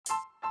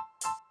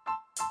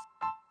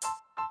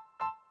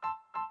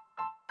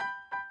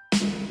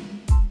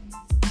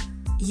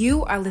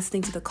You are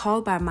listening to the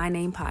Called by My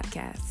Name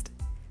podcast,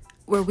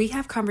 where we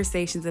have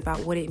conversations about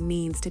what it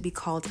means to be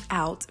called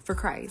out for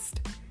Christ.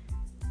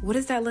 What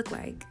does that look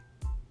like?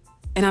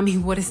 And I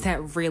mean, what does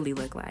that really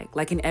look like?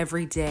 Like in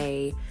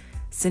everyday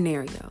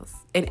scenarios,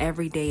 in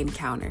everyday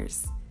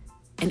encounters,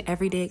 in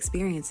everyday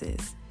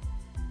experiences,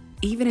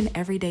 even in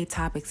everyday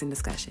topics and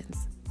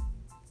discussions.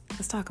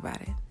 Let's talk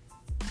about it.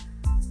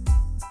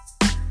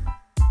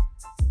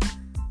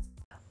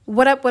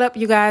 What up,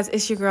 you guys?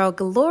 It's your girl,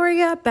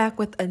 Gloria, back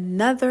with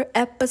another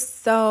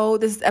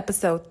episode. This is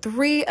episode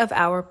 3 of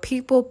our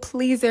People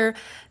Pleaser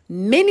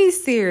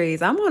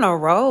mini-series. I'm on a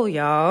roll,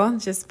 y'all.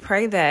 Just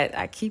pray that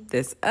I keep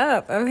this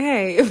up,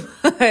 okay?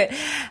 But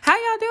how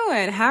y'all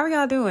doing? How are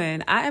y'all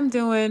doing? I am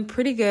doing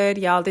pretty good,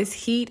 y'all. This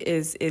heat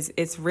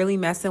it's really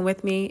messing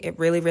with me. It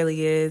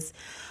really is.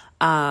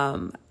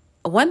 One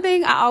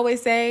thing I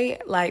always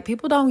say, like,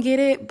 people don't get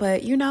it,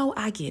 but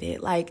I get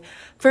it. Like,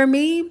 for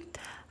me,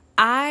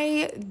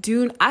 I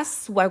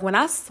sweat. When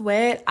I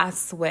sweat,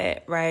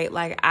 right?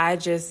 Like,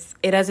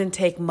 it doesn't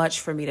take much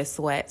for me to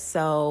sweat.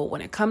 So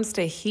when it comes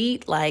to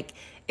heat, like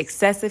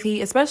excessive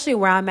heat, especially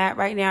where I'm at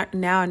right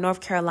now in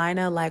North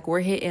Carolina, like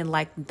we're hitting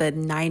like the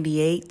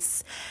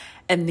 98s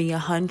and the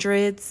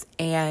 100s,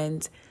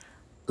 and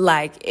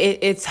like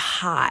it's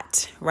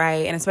hot,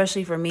 right? And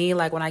especially for me,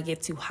 like when I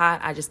get too hot,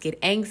 I just get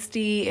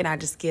angsty and I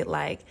just get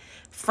like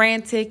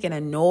frantic and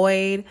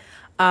annoyed.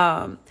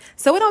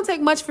 So it don't take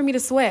much for me to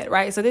sweat,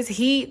 right? So this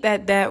heat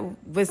that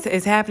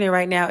is happening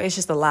right now, it's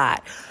just a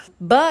lot.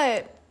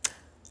 But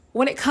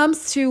when it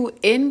comes to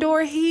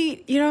indoor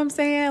heat, you know what I'm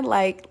saying?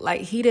 Like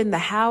heat in the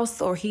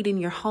house or heat in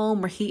your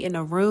home or heat in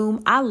a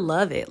room, I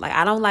love it. Like,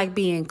 I don't like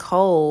being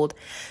cold.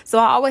 So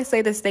I always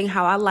say this thing,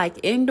 how I like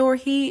indoor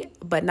heat,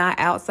 but not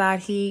outside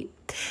heat.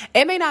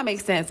 It may not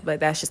make sense, but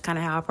that's just kind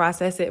of how I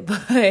process it.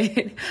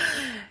 But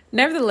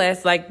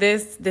nevertheless, like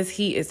this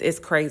heat is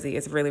crazy.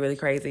 It's really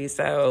crazy.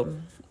 So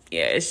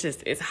yeah,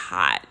 it's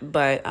hot.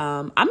 But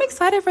I'm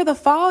excited for the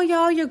fall,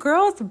 y'all. Your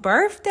girl's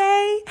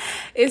birthday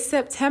is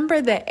September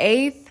the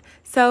 8th.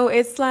 So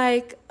it's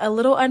like a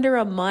little under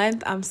a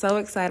month. I'm so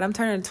excited. I'm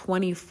turning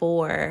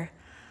 24.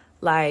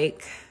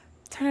 Like,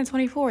 turning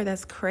 24,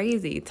 that's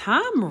crazy.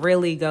 Time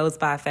really goes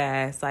by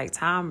fast. Like,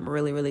 time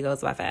really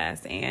goes by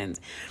fast. And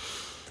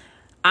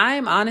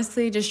I'm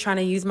honestly just trying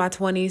to use my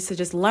 20s to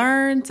just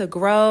learn, to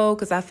grow,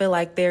 because I feel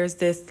like there's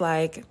this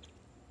like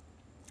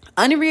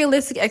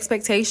unrealistic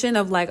expectation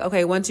of like,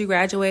 okay, once you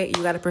graduate,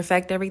 you got to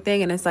perfect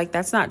everything. And it's like,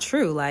 that's not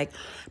true. Like,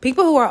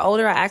 people who are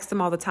older, I ask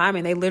them all the time,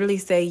 and they literally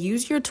say,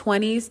 use your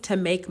 20s to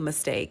make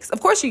mistakes. Of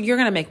course, you're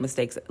going to make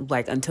mistakes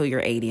like until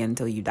you're 80,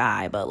 until you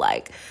die. But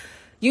like,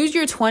 use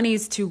your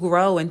 20s to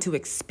grow and to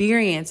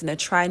experience and to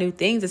try new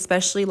things,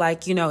 especially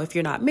like, if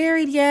you're not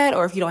married yet,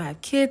 or if you don't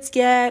have kids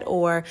yet,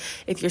 or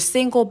if you're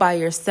single by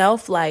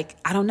yourself. Like,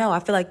 I don't know.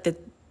 I feel like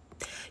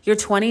your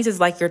 20s is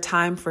like your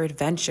time for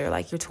adventure.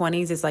 Like, your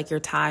 20s is like your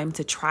time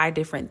to try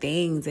different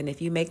things. And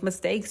if you make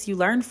mistakes, you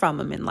learn from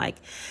them. And like,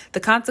 the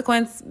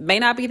consequence may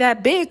not be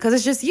that big because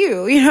it's just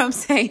you. You know what I'm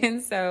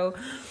saying? So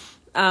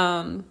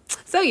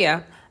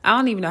yeah. I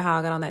don't even know how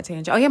I got on that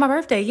tangent. Oh, yeah, my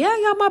birthday. Yeah,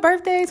 y'all, my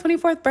birthday,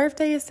 24th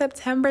birthday is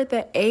September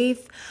the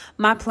 8th.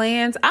 My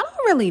plans, I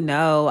don't really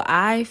know.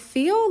 I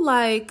feel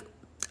like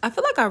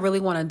I really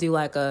want to do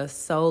like a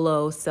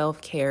solo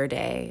self-care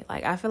day.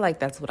 Like, I feel like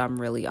that's what I'm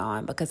really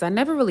on, because I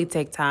never really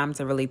take time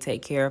to really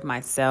take care of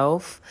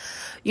myself.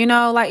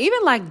 Like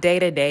even like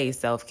day-to-day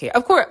self-care.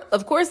 Of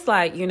course,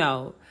 like,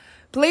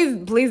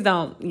 please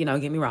don't,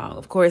 get me wrong.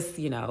 Of course,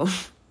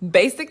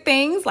 basic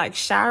things like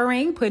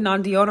showering, putting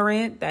on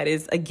deodorant, that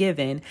is a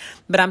given.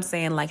 But I'm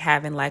saying like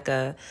having like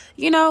a,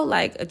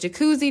 like a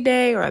jacuzzi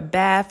day or a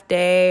bath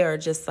day, or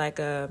just like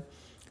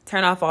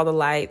turn off all the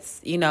lights,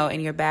 in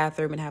your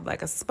bathroom, and have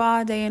like a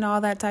spa day and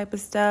all that type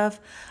of stuff.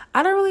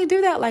 I don't really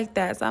do that like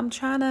that. So I'm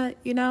trying to,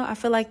 I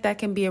feel like that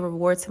can be a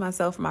reward to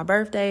myself for my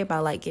birthday by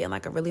like getting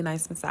like a really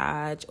nice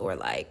massage, or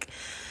like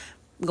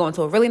going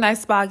to a really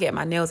nice spa, getting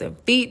my nails and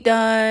feet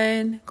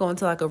done, going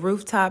to like a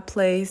rooftop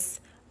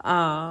place.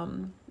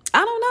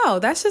 I don't know.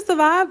 That's just the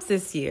vibes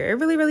this year. It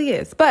really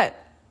is. But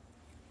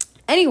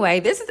anyway,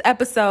 this is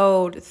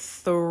episode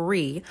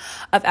 3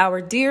 of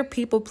our Dear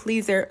People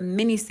Pleaser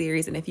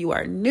mini-series. And if you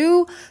are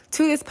new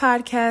to this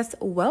podcast,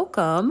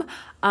 welcome.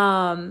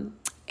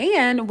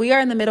 And we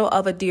are in the middle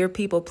of a Dear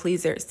People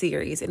Pleaser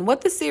series. And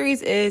what the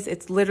series is,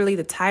 it's literally,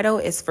 the title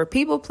is for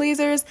people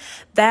pleasers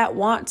that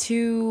want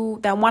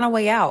a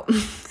way out,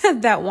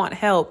 that want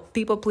help.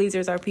 People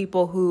pleasers are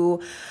people who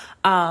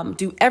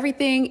do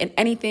everything and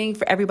anything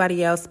for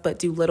everybody else, but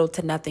do little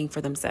to nothing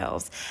for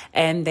themselves.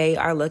 And they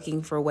are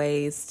looking for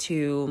ways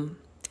to,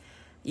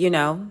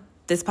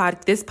 this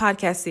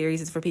podcast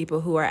series is for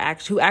people who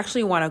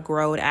actually want to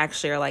grow and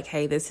actually are like,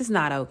 hey, this is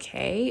not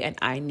okay and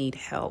I need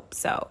help.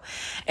 So,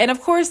 and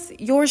of course,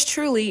 yours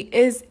truly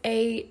is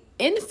a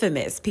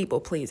infamous people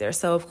pleaser.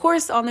 So of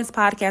course, on this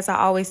podcast, I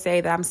always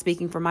say that I'm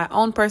speaking from my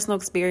own personal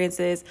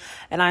experiences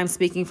and I'm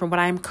speaking from what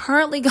I'm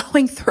currently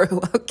going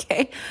through,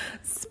 okay?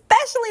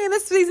 Especially especially in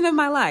this season of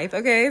my life.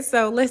 Okay.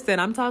 So listen,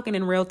 I'm talking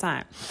in real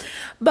time.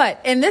 But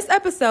in this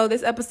episode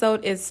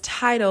is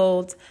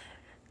titled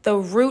The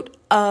Root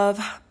of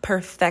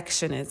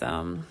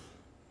Perfectionism.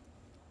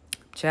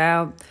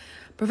 Child,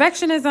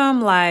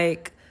 perfectionism,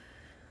 like,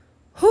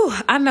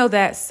 I know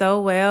that so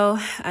well.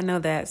 I know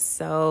that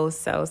so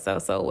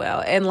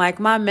well. And like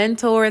my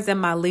mentors and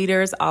my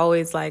leaders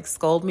always like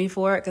scold me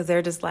for it because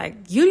they're just like,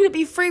 you need to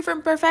be free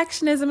from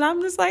perfectionism. And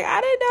I'm just like, I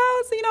didn't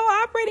know. So,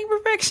 operating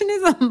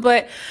perfectionism.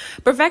 But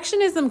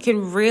perfectionism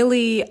can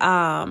really,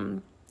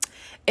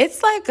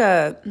 it's like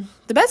the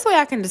best way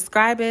I can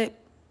describe it,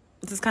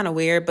 this is kind of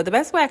weird, but the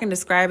best way I can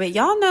describe it,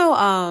 y'all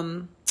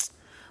know,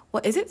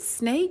 what is it?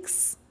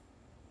 Snakes?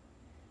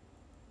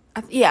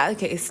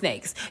 It's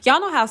snakes. Y'all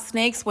know how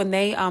snakes, when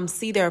they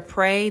see their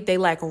prey, they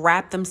like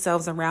wrap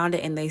themselves around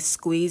it and they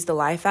squeeze the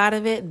life out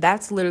of it.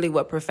 That's literally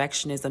what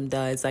perfectionism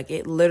does. Like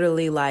it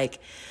literally like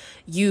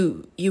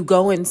you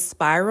go in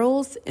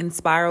spirals and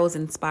spirals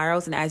and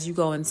spirals. And as you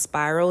go in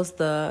spirals,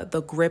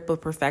 the grip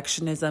of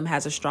perfectionism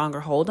has a stronger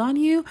hold on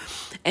you,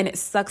 and it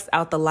sucks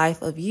out the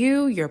life of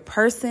you, your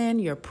person,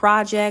 your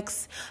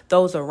projects,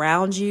 those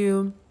around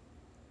you.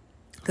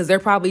 Because they're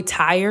probably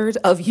tired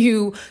of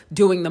you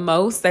doing the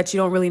most that you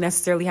don't really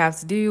necessarily have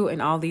to do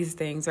and all these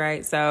things,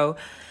 right? So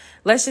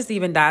let's just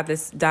even dive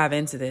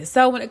into this.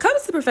 So when it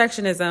comes to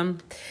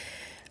perfectionism,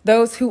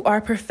 those who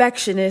are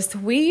perfectionists,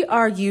 we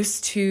are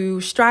used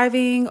to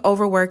striving,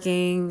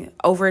 overworking,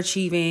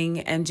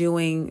 overachieving, and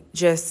doing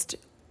just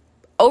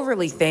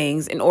overly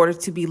things in order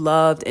to be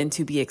loved and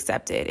to be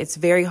accepted. It's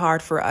very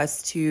hard for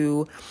us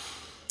to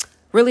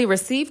really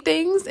receive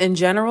things in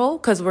general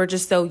because we're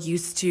just so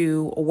used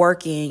to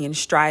working and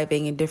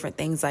striving and different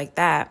things like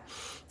that.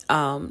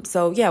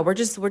 We're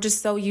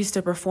just so used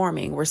to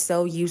performing. We're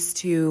so used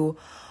to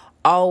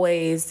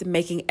always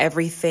making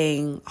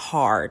everything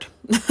hard,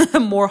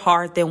 more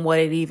hard than what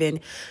it even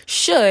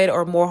should,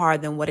 or more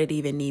hard than what it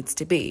even needs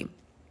to be.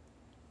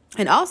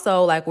 And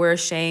also, like, we're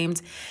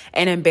ashamed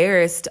and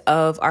embarrassed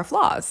of our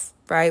flaws,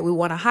 right? We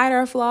want to hide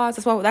our flaws.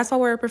 That's why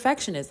we're a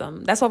perfectionist.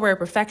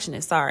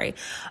 Sorry.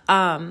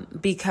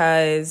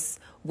 Because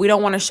we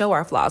don't want to show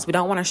our flaws. We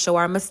don't want to show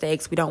our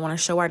mistakes. We don't want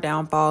to show our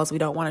downfalls. We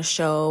don't want to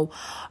show,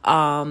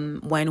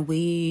 when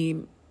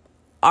we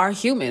are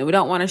human. We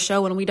don't want to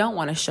show when we don't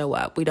want to show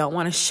up. We don't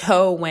want to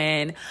show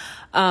when,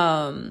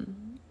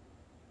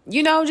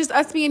 just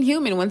us being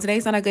human, when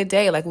today's not a good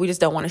day. Like, we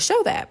just don't want to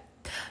show that.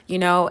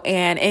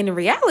 And in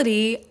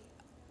reality,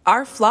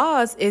 our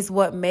flaws is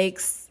what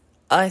makes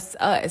us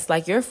us.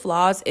 Like, your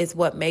flaws is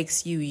what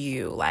makes you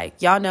you.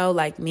 Like, y'all know,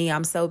 like me,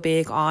 I'm so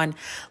big on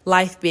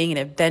life being an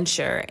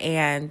adventure.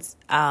 And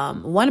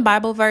one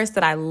Bible verse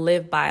that I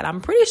live by, and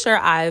I'm pretty sure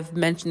I've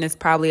mentioned this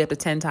probably up to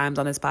 10 times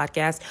on this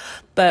podcast,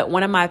 but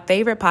one of my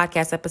favorite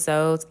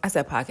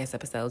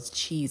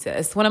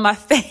Jesus, one of my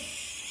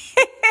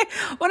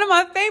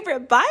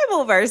favorite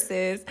Bible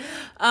verses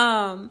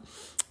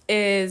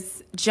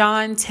is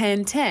John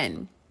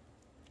 10:10,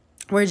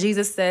 where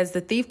Jesus says, "The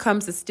thief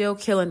comes to steal,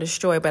 kill, and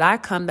destroy, but I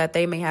come that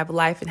they may have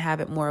life and have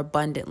it more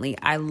abundantly."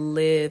 I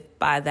live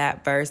by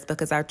that verse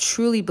because I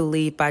truly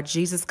believe by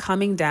Jesus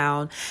coming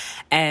down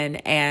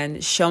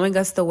and showing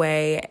us the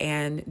way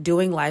and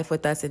doing life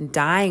with us and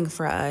dying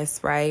for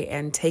us, right?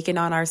 And taking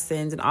on our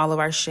sins and all of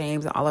our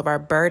shames and all of our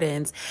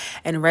burdens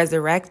and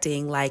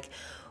resurrecting, like,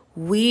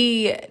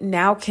 we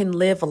now can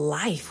live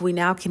life. We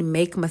now can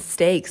make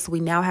mistakes. We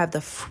now have the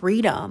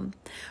freedom,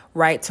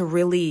 right, to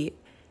really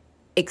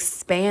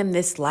expand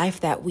this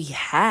life that we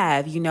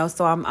have,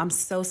 So I'm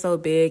so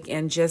big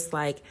in just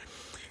like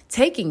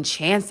taking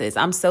chances.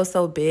 I'm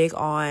so big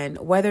on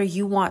whether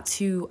you want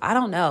to, I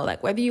don't know,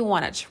 like whether you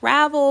want to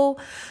travel,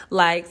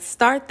 like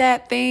start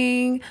that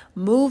thing,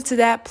 move to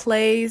that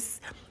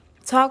place,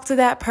 talk to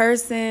that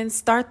person,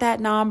 start that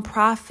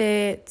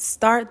nonprofit,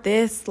 start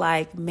this,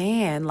 like,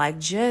 man, like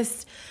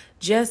just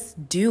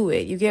do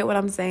it. You get what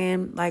I'm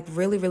saying? Like,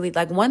 really, really,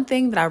 like, one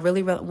thing that I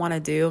really want to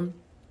do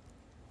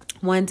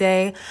one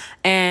day,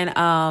 and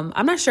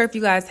I'm not sure if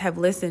you guys have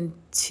listened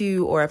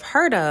to or have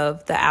heard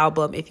of the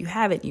album. If you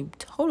haven't, you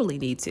totally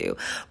need to.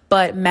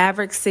 But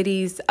Maverick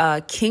City's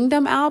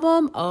Kingdom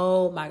album,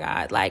 oh my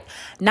God. Like,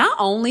 not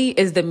only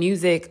is the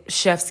music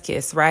chef's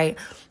kiss, right?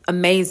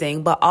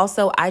 Amazing. But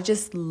also I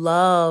just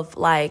love,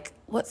 like,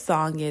 what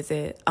song is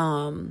it?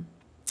 I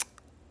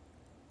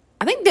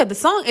think that the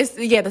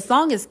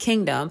song is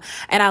Kingdom.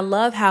 And I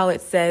love how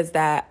it says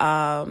that,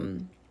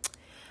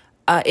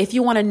 if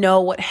you want to know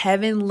what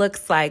heaven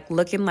looks like,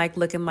 looking like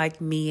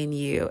me and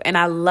you. And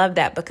I love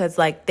that because,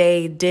 like,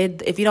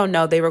 if you don't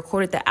know, they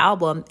recorded the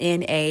album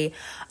in a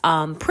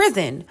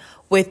prison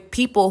with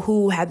people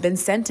who have been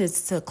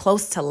sentenced to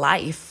close to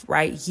life,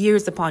 right?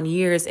 Years upon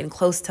years and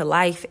close to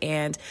life.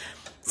 And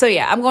So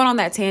yeah, I'm going on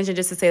that tangent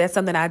just to say that's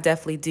something I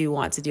definitely do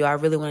want to do. I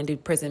really want to do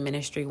prison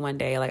ministry one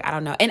day. Like, I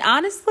don't know. And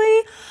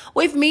honestly,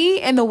 with me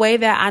and the way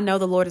that I know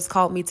the Lord has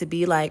called me to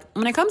be, like,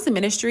 when it comes to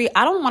ministry,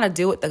 I don't want to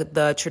do it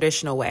the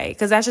traditional way,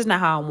 because that's just not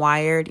how I'm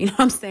wired. You know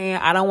what I'm saying?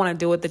 I don't want to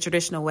do it the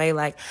traditional way.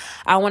 Like,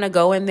 I want to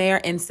go in there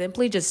and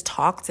simply just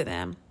talk to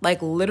them,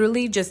 like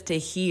literally just to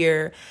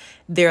hear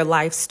their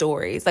life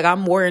stories. Like,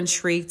 I'm more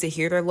intrigued to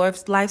hear their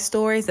life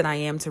stories than I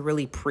am to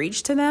really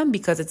preach to them,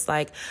 because it's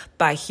like,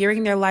 by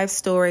hearing their life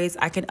stories,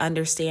 I can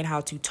understand how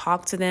to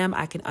talk to them.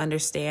 I can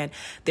understand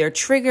their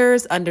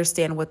triggers,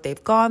 understand what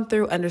they've gone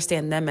through,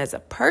 understand them as a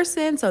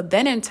person. So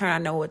then in turn, I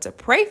know what to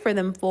pray for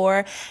them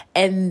for.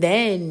 And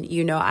then,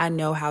 you know, I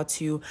know how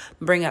to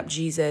bring up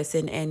Jesus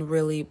and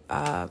really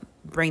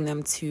bring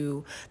them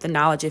to the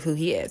knowledge of who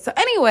he is. So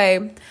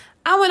anyway,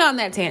 I went on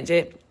that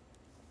tangent.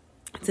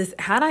 Just,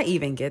 how'd I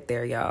even get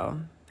there, y'all?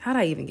 How'd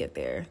I even get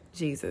there?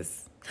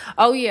 Jesus.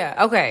 Oh,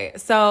 yeah. Okay.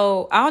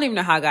 So I don't even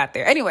know how I got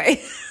there. Anyway,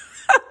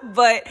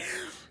 but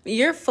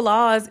your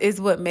flaws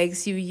is what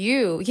makes you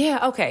you.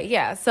 Yeah. Okay.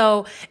 Yeah.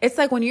 So it's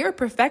like, when you're a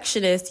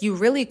perfectionist, you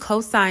really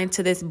co-sign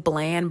to this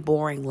bland,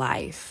 boring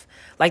life.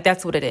 Like,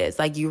 that's what it is.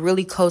 Like, you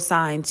really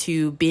co-sign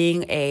to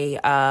being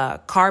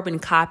a carbon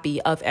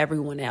copy of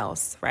everyone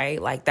else,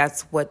 right? Like,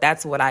 that's what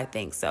I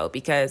think. So,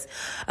 because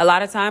a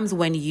lot of times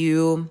when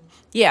you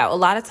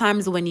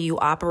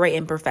operate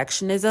in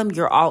perfectionism,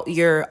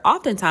 you're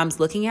oftentimes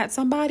looking at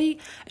somebody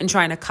and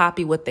trying to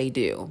copy what they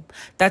do.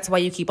 That's why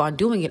you keep on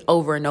doing it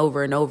over and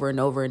over and over and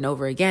over and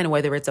over again,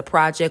 whether it's a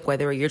project,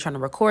 whether you're trying to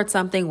record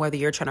something, whether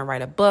you're trying to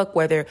write a book,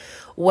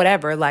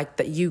 whatever, like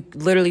that, you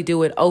literally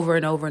do it over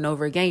and over and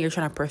over again. You're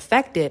trying to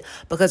perfect it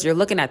because you're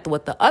looking at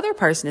what the other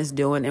person is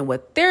doing, and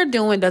what they're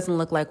doing doesn't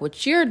look like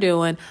what you're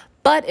doing.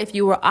 But if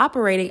you were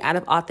operating out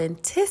of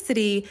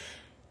authenticity,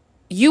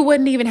 you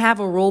wouldn't even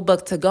have a rule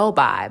book to go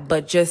by,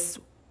 but just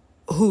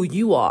who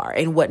you are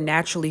and what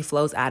naturally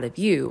flows out of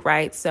you,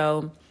 right?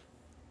 So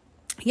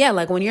yeah,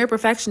 like, when you're a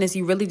perfectionist,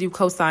 you really do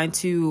co-sign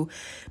to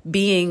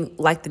being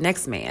like the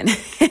next man.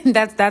 And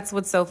that's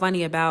what's so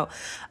funny about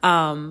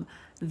how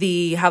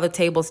the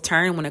tables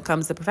turn when it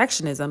comes to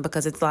perfectionism,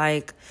 because it's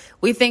like,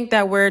 we think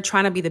that we're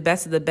trying to be the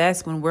best of the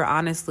best when we're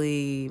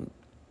honestly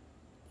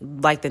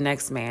like the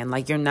next man.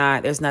 Like, you're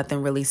not. There's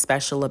nothing really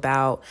special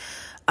about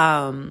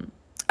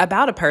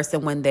a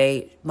person when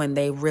they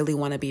really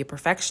want to be a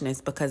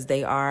perfectionist, because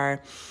they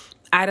are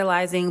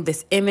idolizing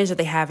this image that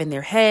they have in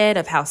their head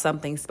of how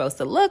something's supposed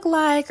to look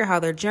like, or how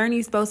their journey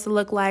is supposed to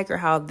look like, or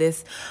how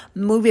this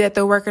movie that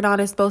they're working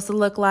on is supposed to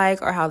look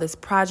like, or how this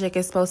project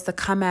is supposed to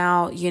come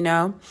out, you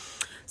know?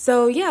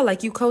 So yeah,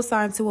 like, you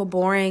co-sign to a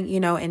boring, you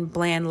know, and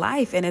bland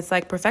life. And it's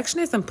like,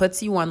 perfectionism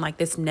puts you on like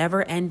this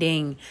never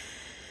ending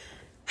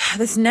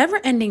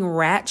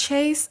rat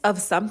chase of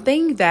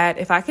something that,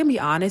 if I can be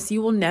honest,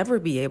 you will never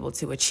be able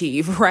to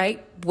achieve,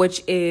 right?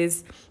 Which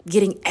is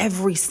getting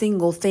every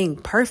single thing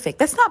perfect.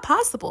 That's not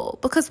possible,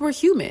 because we're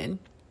human.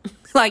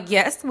 Like,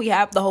 yes, we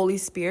have the Holy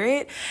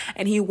Spirit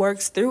and he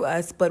works through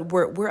us, but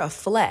we're a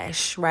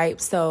flesh, right?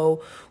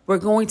 So we're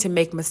going to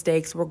make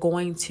mistakes. We're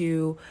going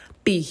to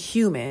be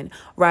human,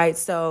 right?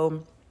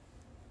 So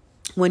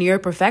when you're a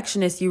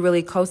perfectionist, you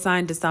really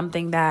co-sign to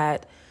something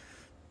that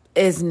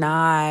is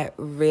not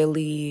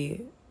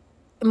really,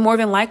 more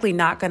than likely,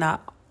 not gonna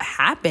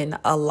happen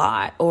a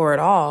lot or at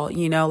all.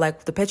 You know,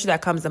 like, the picture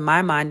that comes to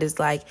my mind is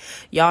like,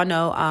 y'all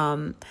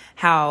know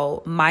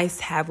how mice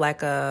have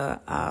like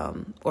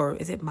or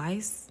is it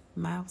mice,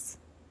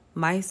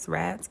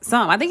 rats,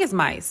 I think it's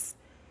mice.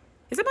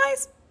 Is it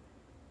mice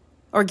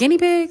or guinea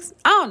pigs?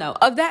 I don't know,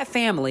 of that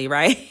family,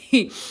 right?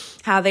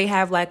 How they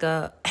have like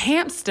a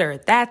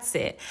hamster. That's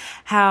it.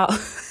 How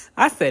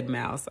I said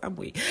mouse. I'm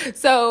weak.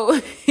 So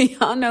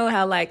y'all know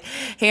how like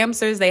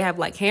hamsters, they have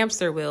like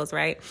hamster wheels,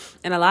 right?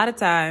 And a lot of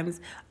times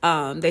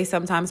they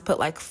sometimes put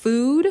like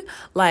food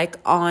like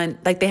on,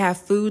 like they have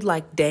food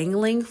like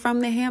dangling from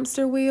the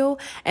hamster wheel,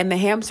 and the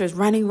hamster's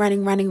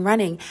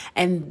running.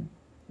 And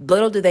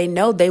little do they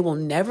know, they will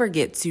never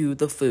get to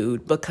the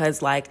food,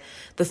 because like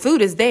the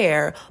food is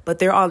there, but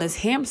they're on this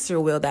hamster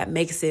wheel that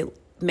makes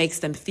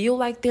them feel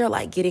like they're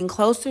like getting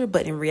closer,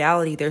 but in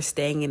reality, they're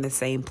staying in the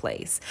same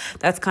place.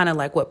 That's kind of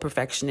like what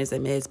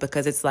perfectionism is,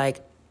 because it's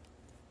like,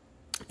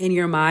 in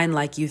your mind,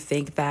 like, you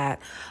think that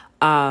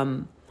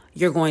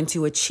you're going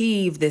to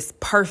achieve this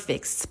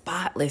perfect,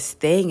 spotless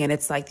thing. And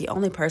it's like, the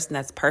only person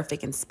that's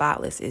perfect and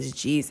spotless is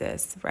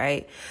Jesus,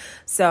 right?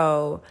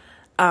 So,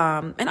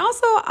 and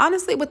also,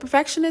 honestly, with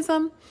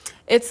perfectionism,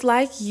 it's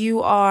like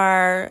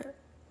you're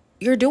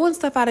doing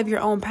stuff out of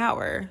your own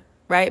power,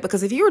 right?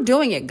 Because if you were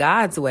doing it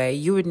God's way,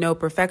 you would know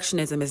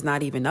perfectionism is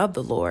not even of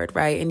the Lord,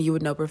 right? And you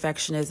would know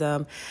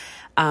perfectionism,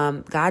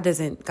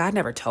 God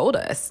never told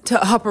us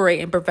to operate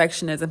in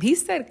perfectionism. He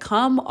said,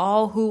 come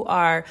all who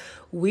are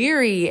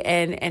weary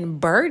and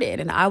burdened,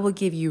 and I will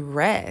give you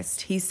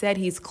rest. He said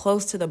he's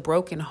close to the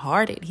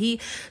brokenhearted.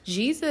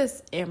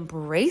 Jesus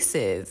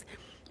embraces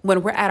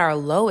when we're at our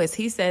lowest.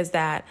 He says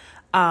that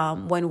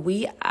when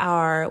we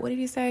are, what did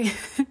he say?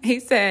 He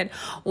said,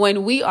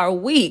 when we are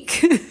weak,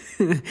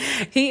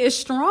 he is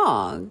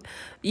strong,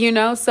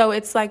 So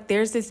it's like,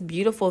 there's this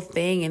beautiful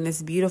thing and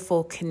this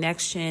beautiful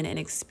connection and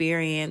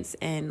experience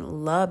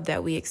and love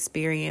that we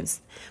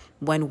experience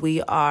when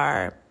we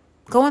are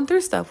going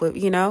through stuff with,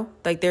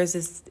 like there's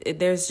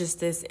just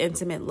this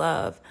intimate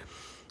love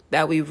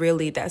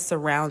that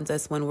surrounds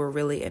us when we're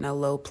really in a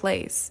low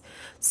place.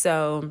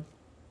 So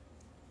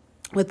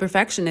with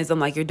perfectionism,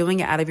 like you're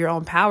doing it out of your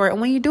own power.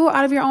 And when you do it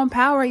out of your own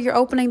power, you're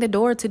opening the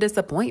door to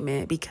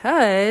disappointment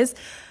because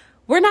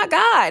we're not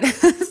God.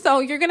 So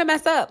you're going to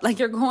mess up. Like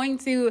you're going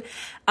to,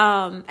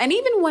 and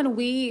even when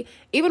we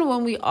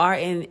are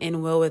in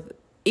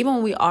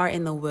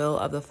the will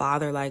of the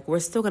Father, like we're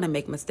still going to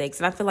make mistakes.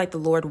 And I feel like the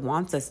Lord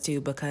wants us to,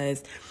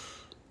 because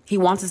he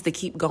wants us to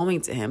keep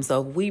going to him.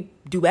 So if we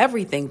do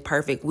everything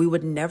perfect, we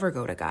would never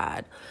go to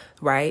God.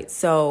 Right.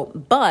 So,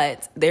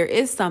 but there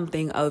is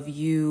something of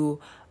you,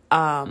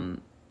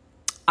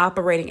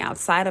 operating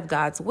outside of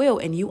God's will,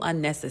 and you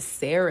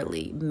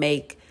unnecessarily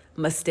make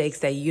mistakes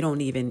that you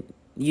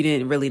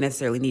didn't really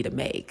necessarily need to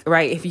make,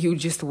 right? If you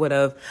just would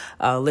have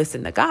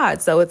listened to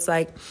God. So it's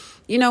like,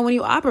 when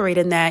you operate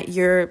in that,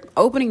 you're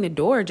opening the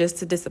door just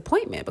to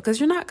disappointment because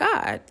you're not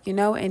God,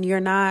 and you're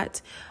not,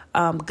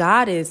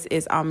 God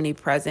is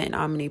omnipresent and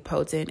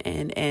omnipotent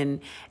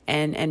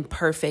and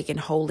perfect and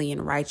holy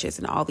and righteous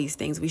and all these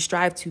things. We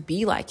strive to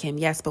be like him,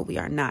 yes, but we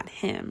are not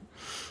him.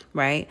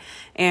 Right.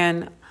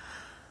 And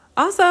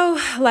also,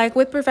 like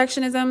with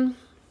perfectionism,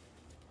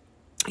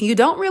 you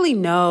don't really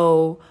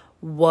know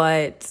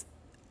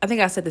I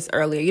think I said this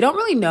earlier. You don't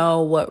really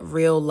know what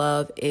real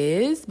love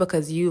is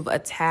because you've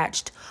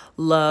attached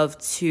love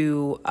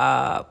to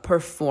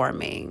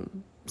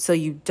performing. So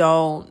you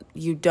don't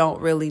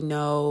really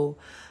know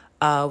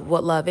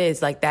what love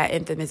is. Like that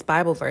infamous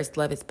Bible verse,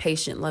 love is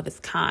patient, love is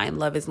kind,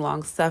 love is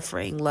long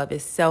suffering, love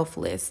is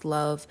selfless,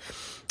 love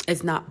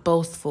is not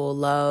boastful,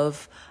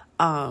 love,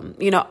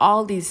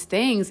 all these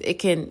things.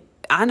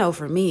 I know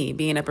for me,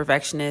 being a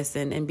perfectionist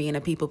and being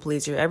a people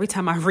pleaser, every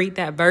time I read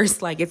that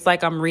verse, like it's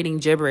like I'm reading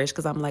gibberish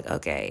because I'm like,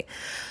 okay,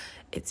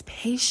 it's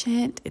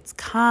patient, it's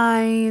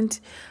kind,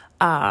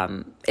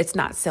 it's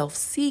not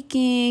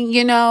self-seeking,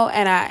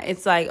 and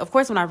it's like, of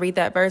course, when I read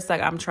that verse,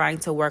 like I'm trying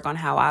to work on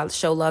how I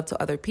show love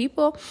to other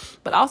people,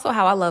 but also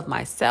how I love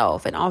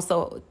myself, and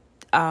also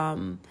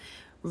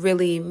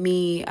really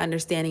me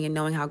understanding and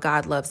knowing how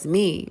God loves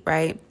me,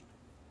 right?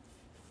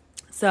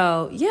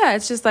 So yeah,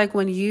 it's just like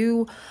when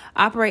you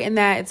operate in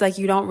that, it's like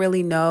you don't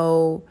really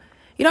know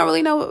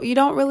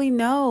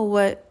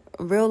what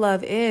real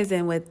love is.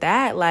 And with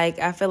that, like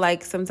I feel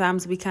like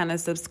sometimes we kind of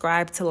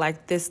subscribe to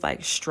like this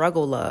like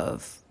struggle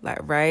love, like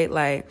right?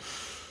 Like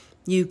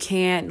you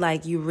can't,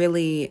 like you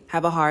really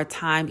have a hard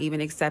time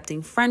even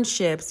accepting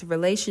friendships,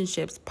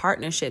 relationships,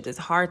 partnerships. It's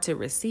hard to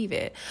receive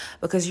it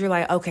because you're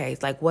like, okay,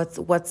 it's like what's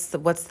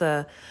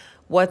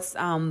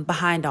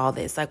behind all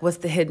this? Like, what's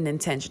the hidden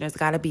intention? There's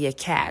got to be a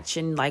catch.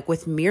 And like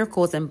with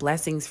miracles and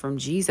blessings from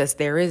Jesus,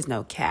 there is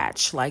no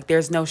catch. Like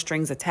there's no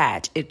strings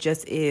attached. It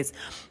just is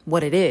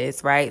what it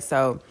is. Right.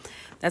 So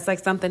that's like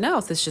something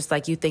else. It's just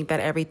like you think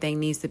that everything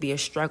needs to be a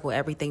struggle.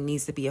 Everything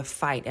needs to be a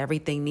fight.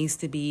 Everything needs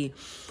to be,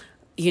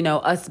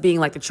 us being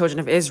like the children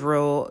of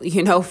Israel,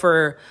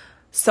 for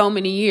so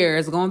many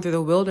years going through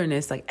the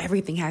wilderness, like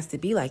everything has to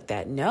be like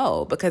that.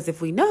 No, because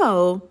if we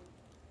know,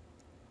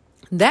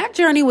 that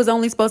journey was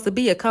only supposed to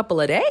be a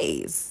couple of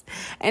days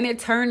and it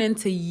turned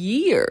into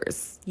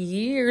years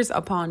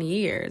upon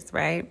years,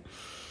 right?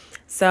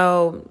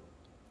 So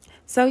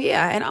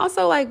yeah. And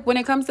also like when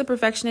it comes to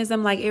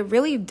perfectionism, like it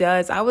really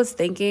does. I was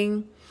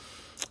thinking,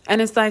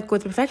 and it's like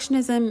with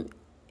perfectionism,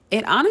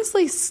 it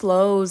honestly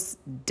slows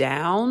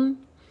down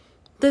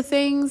the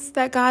things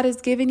that God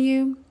has given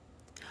you.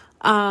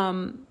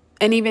 And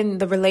even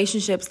the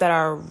relationships that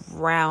are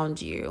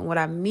around you. And what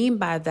I mean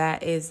by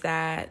that is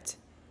that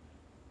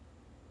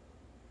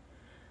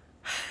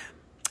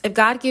if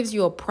God gives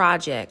you a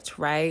project,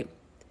 right,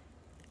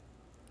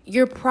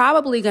 you're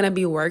probably going to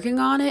be working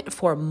on it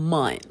for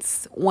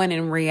months, when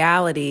in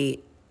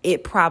reality,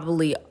 it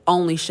probably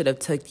only should have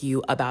took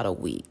you about a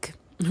week,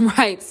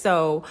 right?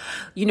 So,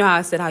 how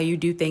I said how you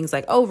do things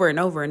like over and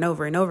over and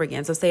over and over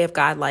again. So say if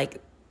God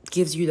like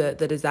gives you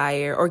the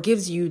desire or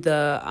gives you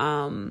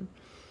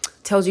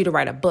tells you to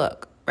write a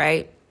book,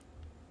 right?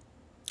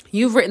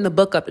 You've written the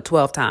book up to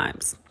 12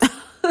 times.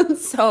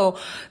 So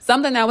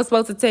something that was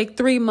supposed to take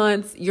 3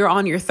 months, you're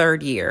on your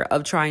third year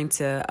of trying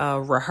to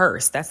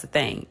rehearse. That's the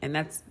thing. And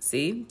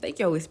thank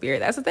you, Holy Spirit.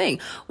 That's the thing.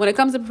 When it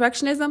comes to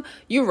perfectionism,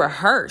 you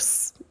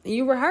rehearse.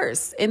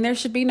 And there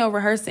should be no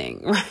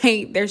rehearsing,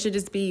 right? There should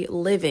just be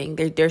living.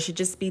 There should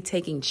just be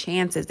taking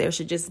chances. There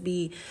should just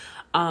be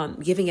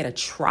giving it a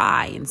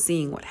try and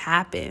seeing what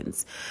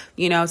happens,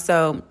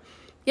 So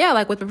yeah,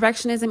 like with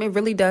perfectionism, it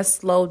really does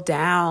slow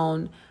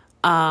down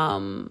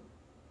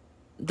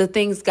the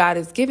things God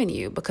has given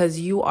you because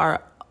you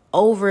are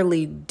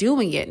overly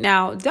doing it.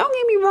 Now, don't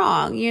get me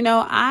wrong.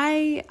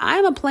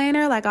 I'm a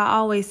planner. Like I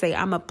always say,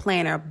 I'm a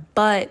planner,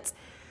 but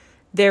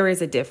there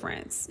is a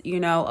difference,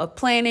 of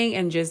planning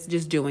and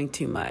just doing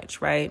too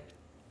much, right?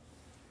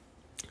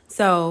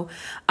 So,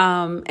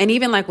 and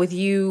even like with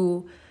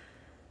you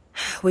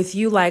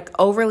like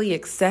overly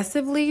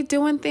excessively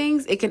doing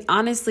things, it can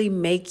honestly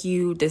make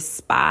you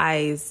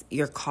despise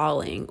your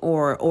calling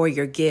or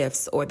your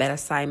gifts or that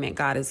assignment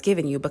God has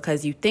given you,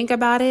 because you think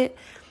about it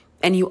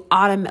and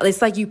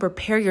it's like you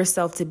prepare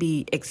yourself to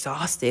be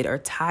exhausted or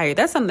tired.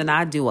 That's something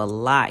I do a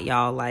lot,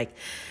 y'all. Like,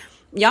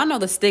 y'all know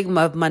the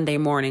stigma of Monday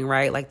morning,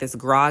 right? Like this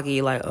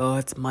groggy, like, oh,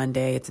 it's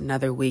Monday, it's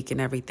another week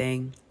and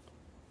everything.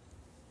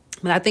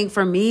 But I think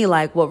for me,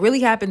 like what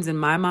really happens in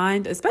my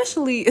mind,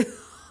 especially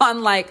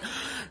on like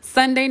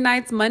Sunday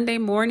nights, Monday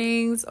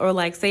mornings, or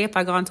like say if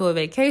I go into a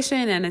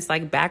vacation and it's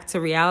like back to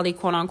reality,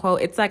 quote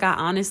unquote, it's like I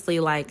honestly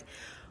like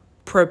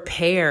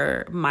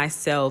prepare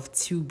myself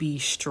to be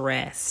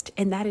stressed.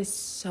 And that is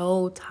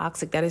so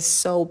toxic. That is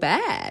so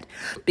bad,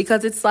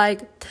 because it's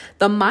like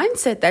the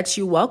mindset that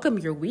you welcome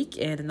your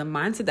weekend and the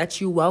mindset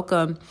that you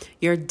welcome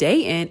your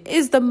day in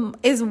is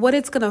what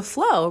it's going to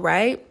flow,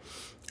 right?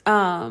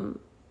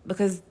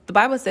 Because the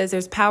Bible says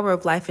there's power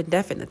of life and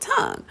death in the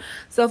tongue.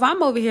 So if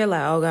I'm over here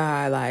like, oh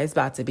God, like it's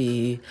about to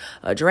be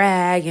a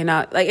drag,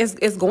 like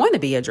it's going to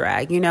be a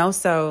drag,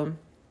 so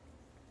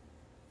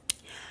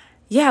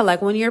yeah,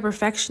 like when you're a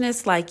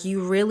perfectionist, like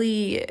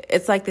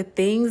it's like the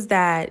things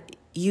that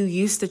you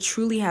used to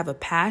truly have a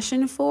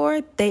passion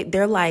for,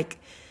 they're like,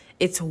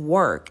 it's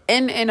work.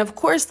 And of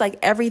course, like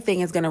everything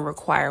is going to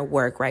require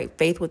work, right?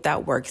 Faith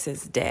without works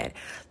is dead.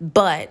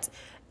 But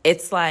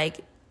it's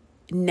like,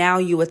 now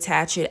you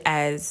attach it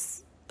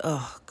as,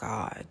 oh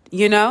God,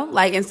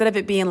 like instead of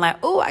it being like,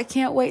 oh, I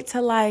can't wait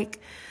to like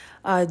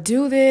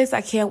do this.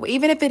 I can't wait.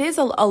 Even if it is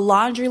a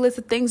laundry list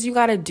of things you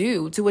got to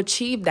do to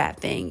achieve that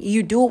thing,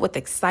 you do it with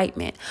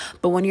excitement.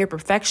 But when you're a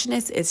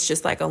perfectionist, it's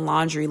just like a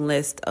laundry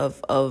list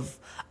of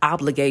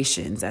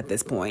obligations at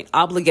this point,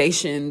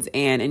 obligations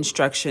and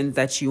instructions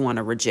that you want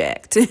to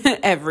reject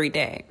every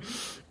day.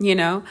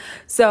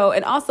 So,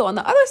 and also on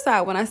the other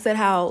side, when I said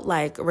how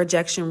like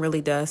rejection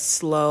really does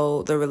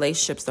slow the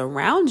relationships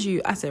around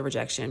you, I said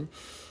rejection,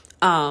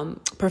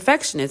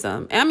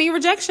 perfectionism. I mean,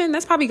 rejection,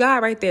 that's probably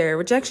God right there.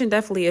 Rejection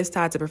definitely is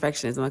tied to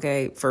perfectionism.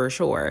 Okay. For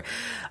sure.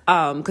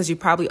 Cause you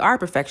probably are a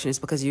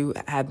perfectionist because you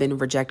have been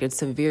rejected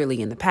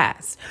severely in the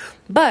past,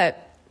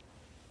 but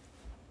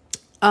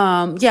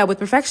with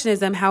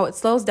perfectionism, how it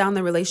slows down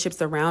the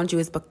relationships around you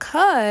is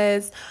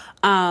because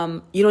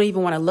you don't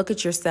even want to look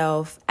at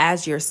yourself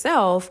as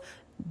yourself.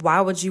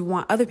 Why would you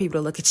want other people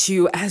to look at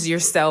you as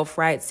yourself,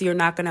 right? So you're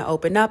not going to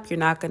open up. You're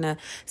not going to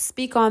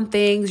speak on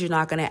things. You're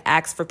not going to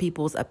ask for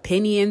people's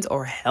opinions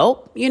or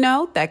help,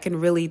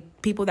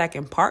 people that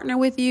can partner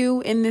with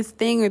you in this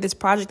thing or this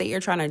project that you're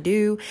trying to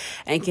do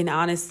and can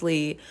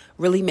honestly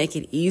really make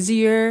it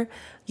easier.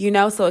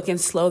 So it can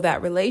slow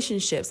that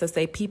relationship. So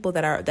say people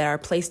that are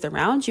placed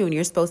around you and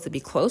you're supposed to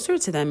be closer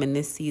to them in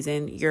this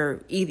season,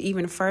 you're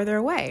even further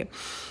away.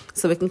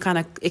 So it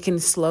can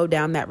slow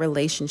down that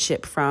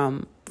relationship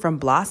from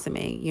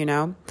blossoming,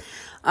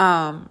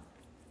 because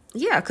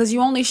you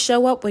only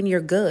show up when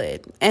you're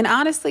good. And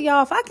honestly,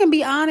 y'all, if I can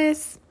be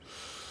honest,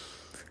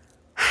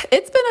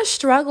 it's been a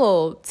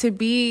struggle to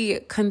be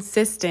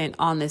consistent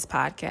on this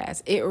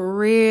podcast. It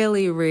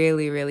really,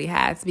 really, really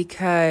has,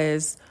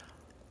 because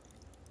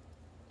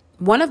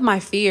one of my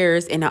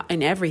fears in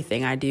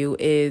everything I do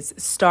is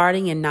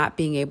starting and not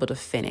being able to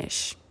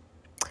finish.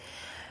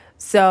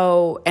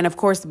 So, and of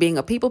course, being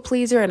a people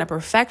pleaser and a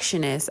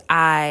perfectionist,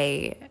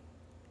 let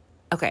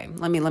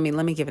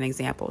me give an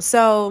example.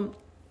 So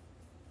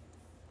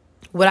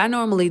what I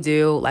normally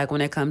do, like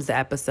when it comes to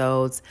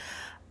episodes,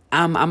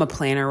 I'm a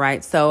planner,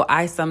 right? So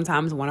I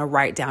sometimes want to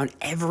write down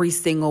every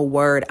single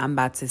word I'm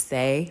about to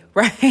say,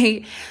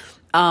 right?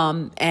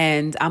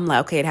 And I'm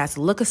like, okay, it has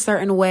to look a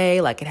certain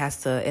way. Like it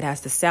has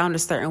to sound a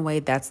certain way.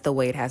 That's the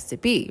way it has to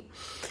be.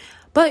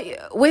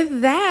 But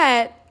with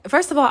that,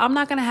 first of all, I'm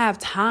not going to have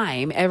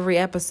time every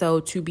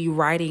episode to be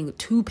writing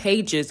 2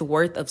 pages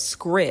worth of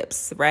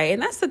scripts, right?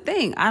 And that's the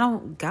thing. I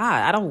don't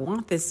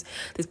want this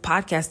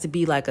podcast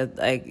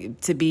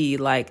to be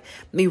like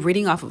me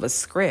reading off of a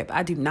script.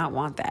 I do not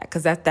want that,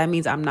 because that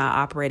means I'm not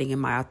operating in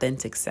my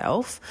authentic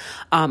self.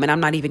 And I'm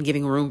not even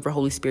giving room for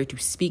Holy Spirit to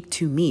speak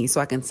to me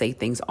so I can say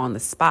things on the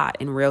spot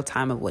in real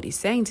time of what he's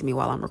saying to me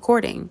while I'm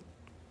recording.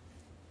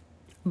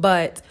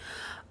 But,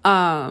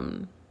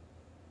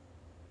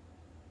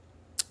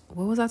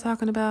 what was I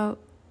talking about?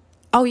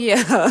 Oh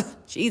yeah,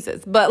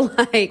 Jesus.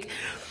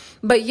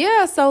 But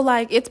yeah, so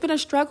like it's been a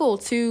struggle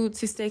to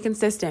stay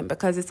consistent,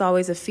 because it's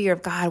always a fear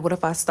of, God, what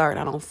if I start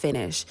and I don't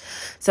finish?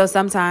 So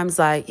sometimes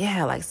like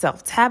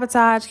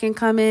self-sabotage can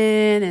come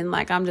in, and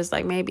like I'm just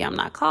like, maybe I'm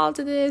not called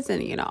to this,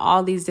 and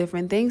all these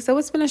different things. So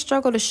it's been a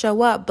struggle to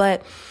show up,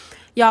 but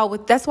y'all,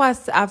 that's why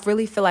I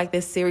really feel like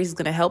this series is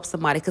going to help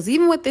somebody. Because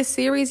even with this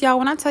series, y'all,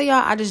 when I tell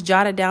y'all, I just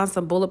jotted down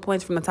some bullet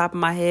points from the top of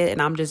my head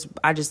and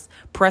I just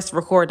press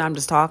record and I'm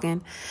just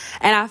talking.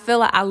 And I feel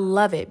like I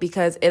love it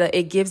because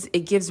it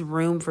gives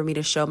room for me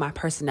to show my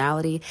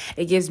personality.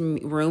 It gives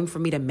me room for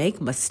me to make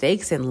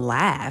mistakes and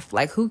laugh.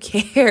 Like, who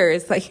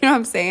cares? Like, you know what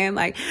I'm saying?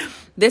 Like,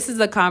 this is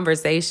a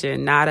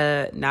conversation, not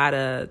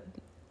a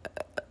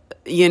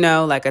you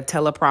know, like a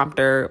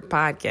teleprompter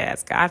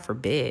podcast. God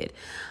forbid.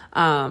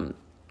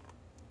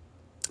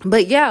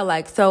 But yeah,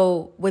 like,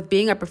 so with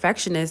being a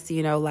perfectionist,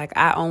 you know, like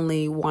I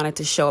only wanted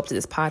to show up to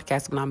this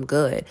podcast when I'm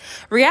good.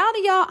 Reality,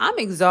 y'all, I'm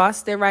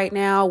exhausted right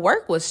now.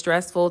 Work was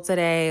stressful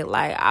today.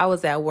 Like, I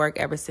was at work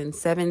ever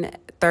since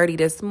 7:30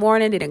 this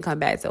morning. Didn't come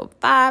back till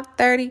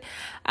 5:30.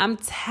 I'm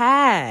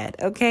tired.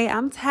 Okay.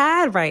 I'm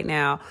tired right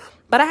now.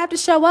 But I have to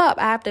show up.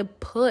 I have to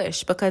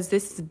push because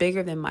this is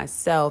bigger than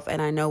myself.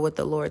 And I know what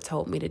the Lord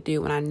told me to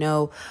do. And I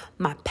know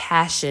my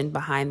passion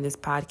behind this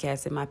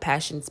podcast and my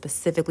passion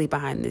specifically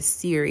behind this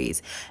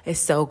series is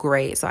so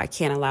great. So I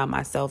can't allow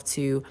myself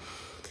to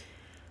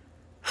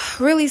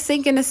really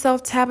sink into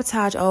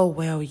self-sabotage. Oh,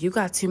 well, you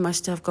got too much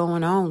stuff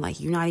going on. Like,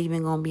 you're not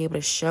even going to be able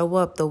to show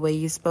up the way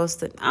you're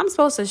supposed to. I'm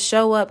supposed to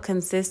show up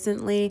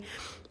consistently.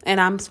 And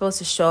I'm supposed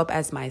to show up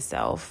as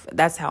myself.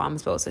 That's how I'm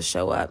supposed to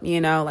show up, you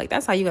know? Like,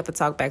 that's how you have to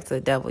talk back to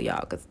the devil, y'all.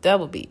 Because the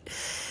devil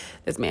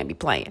this man be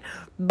playing.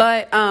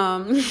 But, but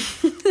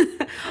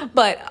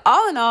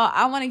all in all,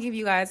 I want to give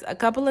you guys a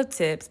couple of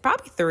tips,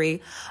 probably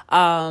 3,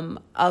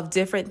 of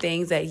different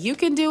things that you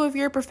can do if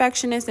you're a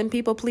perfectionist and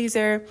people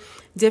pleaser.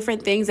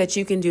 Different things that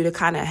you can do to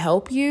kind of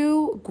help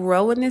you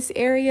grow in this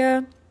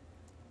area.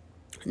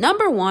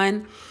 Number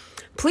 1,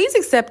 please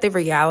accept the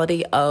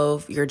reality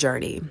of your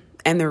journey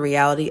and the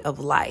reality of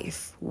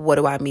life. What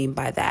do I mean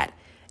by that?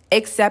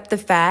 Accept the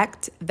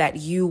fact that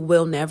you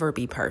will never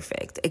be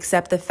perfect.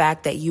 Accept the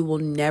fact that you will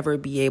never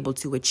be able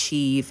to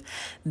achieve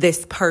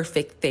this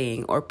perfect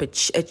thing or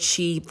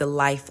achieve the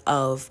life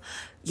of,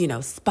 you know,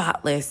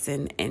 spotless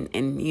and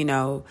you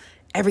know,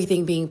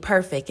 everything being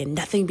perfect and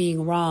nothing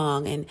being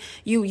wrong. And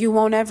you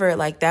won't ever,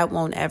 like, that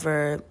won't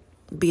ever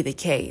be the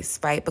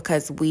case, right?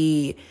 Because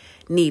we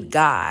need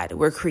God.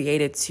 We're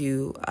created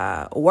to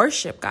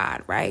worship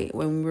God, right?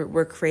 When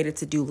we're created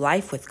to do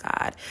life with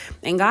God.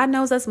 And God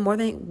knows us more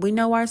than we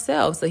know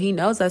ourselves. So he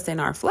knows us in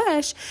our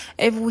flesh.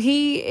 If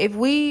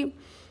we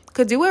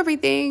could do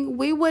everything,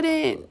 we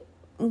wouldn't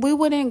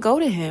go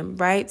to him,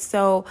 right?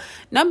 So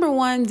number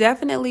 1,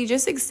 definitely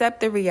just accept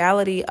the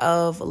reality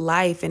of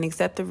life and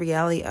accept the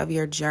reality of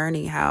your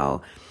journey,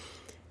 how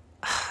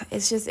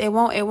it's just, it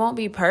won't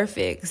be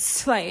perfect.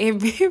 It's like,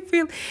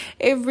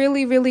 it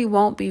really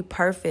won't be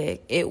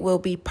perfect. It will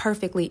be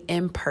perfectly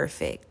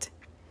imperfect.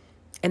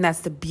 And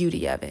that's the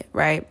beauty of it,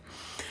 right?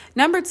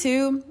 Number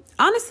 2,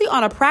 honestly,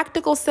 on a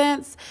practical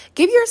sense,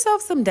 give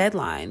yourself some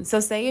deadlines. So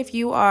say if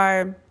you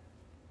are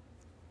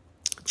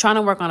trying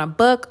to work on a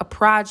book, a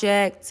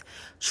project,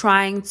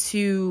 trying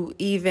to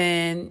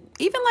even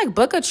like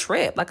book a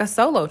trip, like a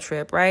solo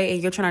trip, right?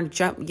 And you're trying to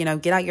jump, you know,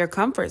 get out your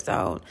comfort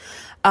zone.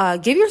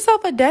 Give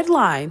yourself a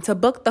deadline to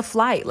book the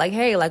flight. Like,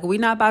 hey, like, we're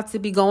not about to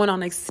be going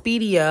on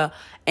Expedia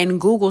and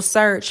Google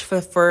search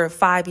for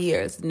 5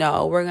 years.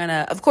 No, we're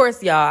gonna, of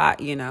course, y'all,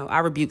 you know, I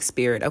rebuke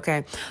spirit.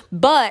 Okay.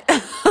 But,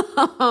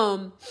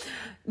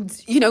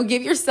 you know,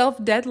 give yourself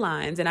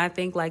deadlines. And I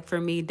think, like,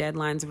 for me,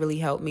 deadlines really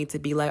help me to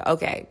be like,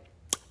 okay,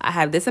 I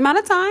have this amount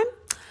of time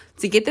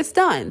to get this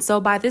done.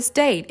 So by this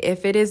date,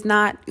 if it is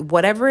not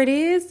whatever it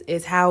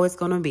is how it's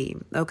going to be.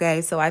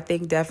 Okay. So I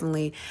think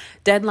definitely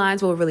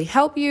deadlines will really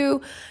help you.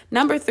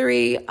 Number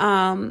 3,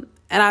 and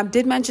I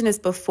did mention this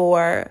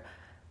before,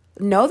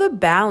 know the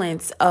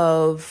balance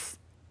of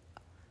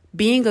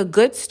being a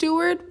good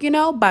steward, you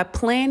know, by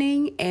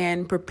planning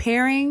and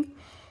preparing,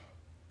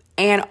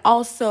 and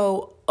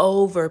also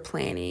over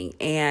planning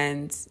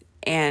and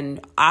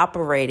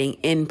operating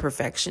in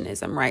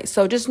perfectionism, right?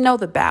 So just know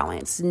the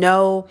balance.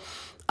 Know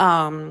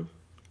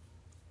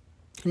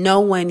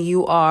when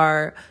you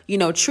are, you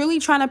know, truly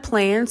trying to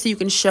plan so you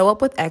can show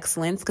up with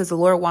excellence, because the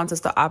Lord wants us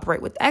to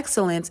operate with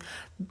excellence,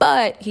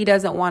 but he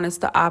doesn't want us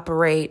to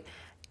operate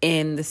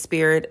in the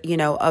spirit, you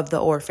know, of the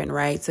orphan,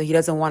 right? So he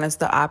doesn't want us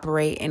to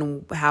operate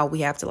in how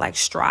we have to like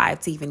strive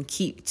to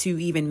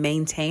even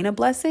maintain a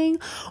blessing,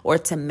 or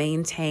to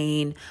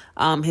maintain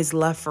his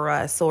love for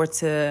us, or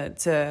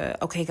to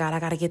okay, God, I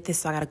got to get this.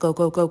 So I got to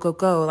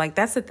go. Like,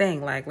 that's the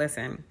thing. Like,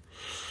 listen,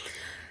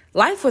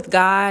 life with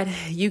God,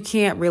 you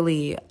can't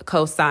really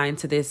co-sign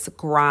to this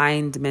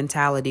grind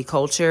mentality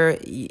culture.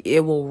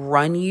 It will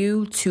run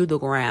you to the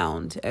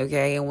ground,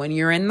 okay? And when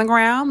you're in the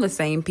ground, the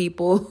same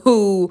people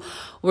who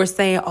were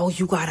saying, oh,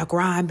 you gotta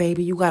grind,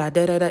 baby, you gotta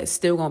da-da-da,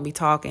 still gonna be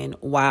talking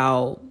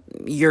while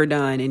you're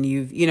done and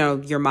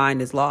your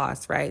mind is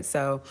lost, right?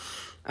 So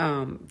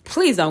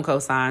please don't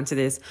co-sign to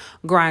this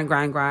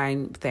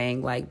grind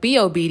thing. Like, be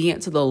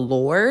obedient to the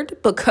Lord,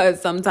 because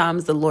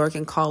sometimes the Lord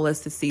can call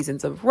us to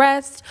seasons of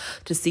rest,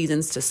 to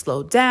seasons to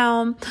slow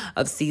down,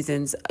 of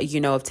seasons,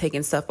 of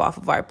taking stuff off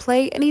of our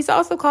plate. And he's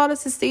also called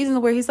us to seasons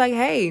where he's like,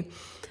 hey,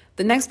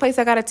 the next place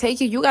I got to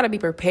take you, you got to be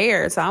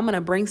prepared. So I'm going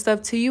to bring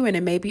stuff to you and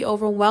it may be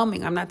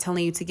overwhelming. I'm not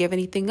telling you to give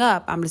anything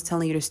up. I'm just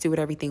telling you to steward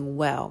everything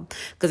well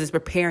because it's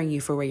preparing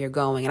you for where you're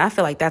going. And I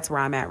feel like that's where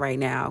I'm at right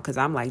now because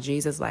I'm like,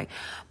 Jesus, like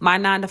my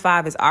 9 to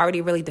 5 is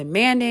already really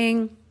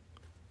demanding.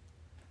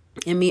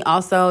 And me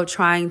also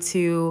trying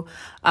to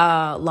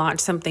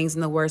launch some things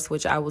in the works,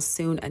 which I will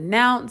soon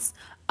announce.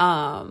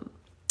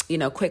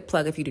 Quick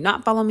plug, if you do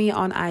not follow me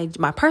on IG,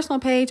 my personal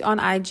page on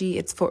IG,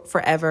 it's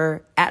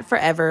forever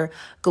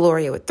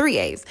Gloria with 3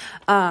 A's.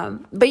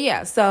 But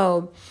yeah,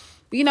 so,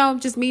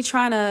 just me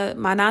trying to,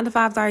 my 9 to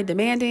 5 is already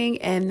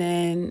demanding. And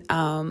then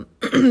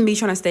me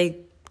trying to stay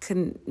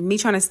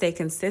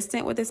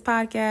consistent with this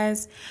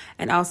podcast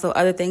and also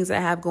other things that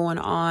I have going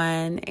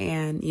on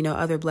and,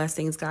 other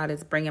blessings God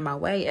is bringing my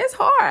way. It's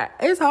hard.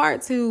 It's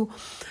hard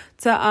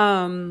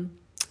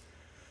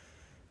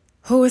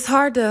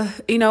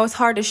it's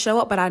hard to show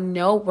up, but I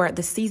know where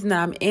the season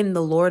that I'm in,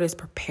 the Lord is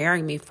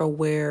preparing me for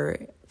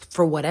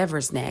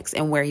whatever's next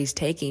and where he's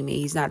taking me.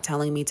 He's not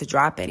telling me to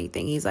drop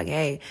anything. He's like,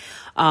 hey,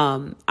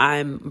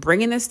 I'm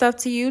bringing this stuff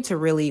to you to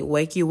really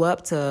wake you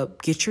up, to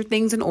get your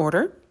things in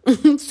order.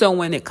 So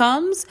when it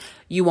comes,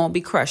 you won't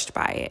be crushed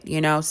by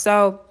it,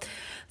 So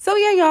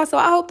yeah, y'all. So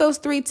I hope those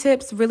 3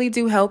 tips really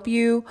do help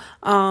you.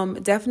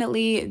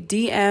 Definitely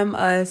DM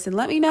us and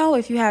let me know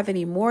if you have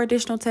any more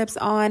additional tips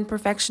on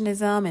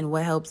perfectionism and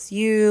what helps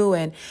you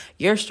and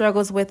your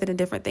struggles with it and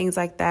different things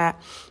like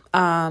that.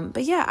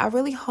 But yeah, I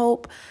really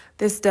hope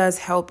this does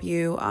help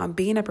you.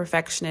 Being a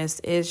perfectionist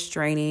is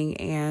draining,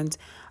 and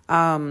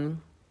the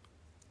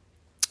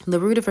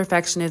root of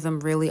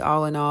perfectionism really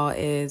all in all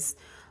is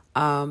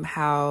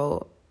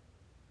how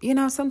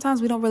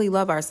sometimes we don't really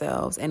love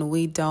ourselves and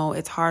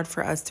it's hard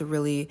for us to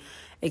really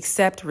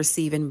accept,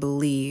 receive, and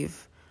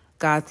believe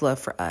God's love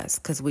for us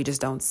because we just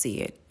don't see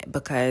it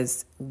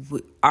because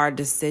our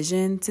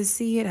decision to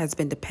see it has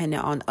been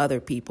dependent on other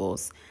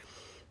people's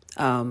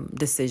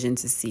decision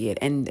to see it.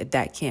 And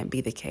that can't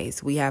be the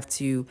case. We have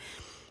to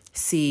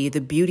see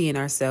the beauty in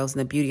ourselves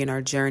and the beauty in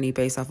our journey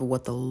based off of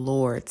what the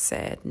Lord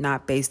said,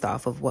 not based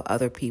off of what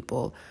other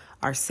people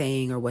are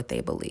saying or what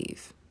they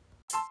believe.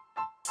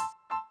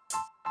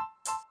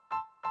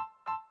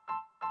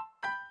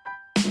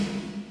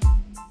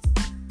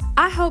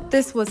 I hope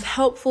this was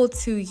helpful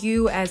to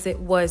you as it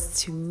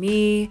was to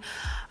me.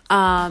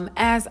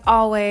 As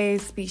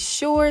always, be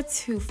sure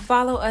to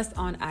follow us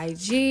on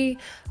IG.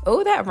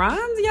 Oh, that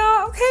rhymes,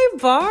 y'all. Okay,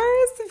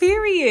 bars,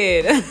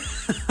 period.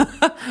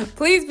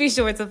 Please be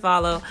sure to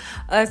follow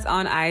us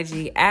on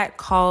IG at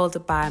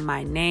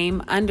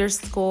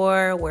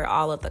calledbymyname_, where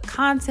all of the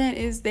content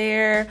is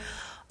there.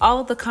 All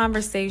of the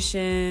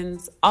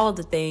conversations, all of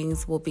the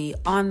things will be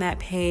on that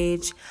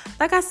page.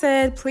 Like I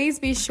said, please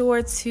be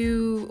sure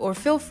or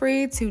feel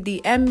free to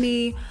DM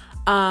me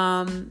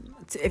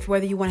if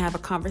whether you want to have a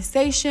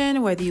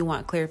conversation, whether you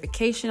want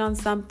clarification on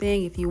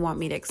something, if you want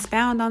me to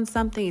expound on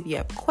something, if you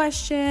have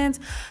questions,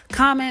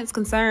 comments,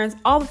 concerns,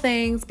 all the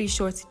things, be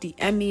sure to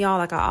DM me, y'all.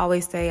 Like I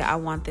always say, I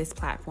want this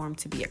platform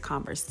to be a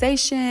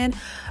conversation,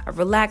 a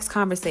relaxed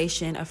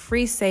conversation, a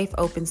free, safe,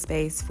 open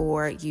space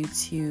for you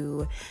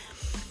to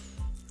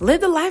live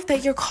the life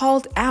that you're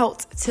called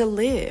out to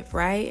live,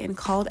 right? And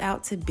called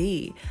out to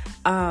be.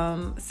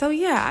 So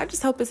yeah, I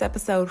just hope this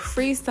episode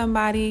frees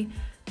somebody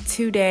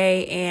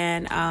today.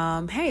 And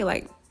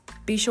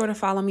be sure to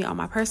follow me on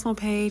my personal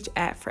page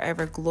at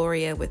Forever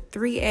Gloria with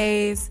 3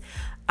 A's.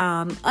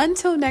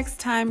 Until next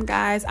time,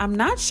 guys, I'm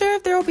not sure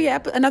if there will be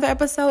another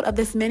episode of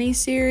this mini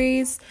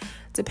series,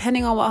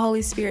 depending on what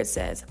Holy Spirit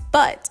says.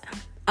 But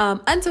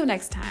until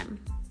next time,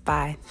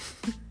 bye.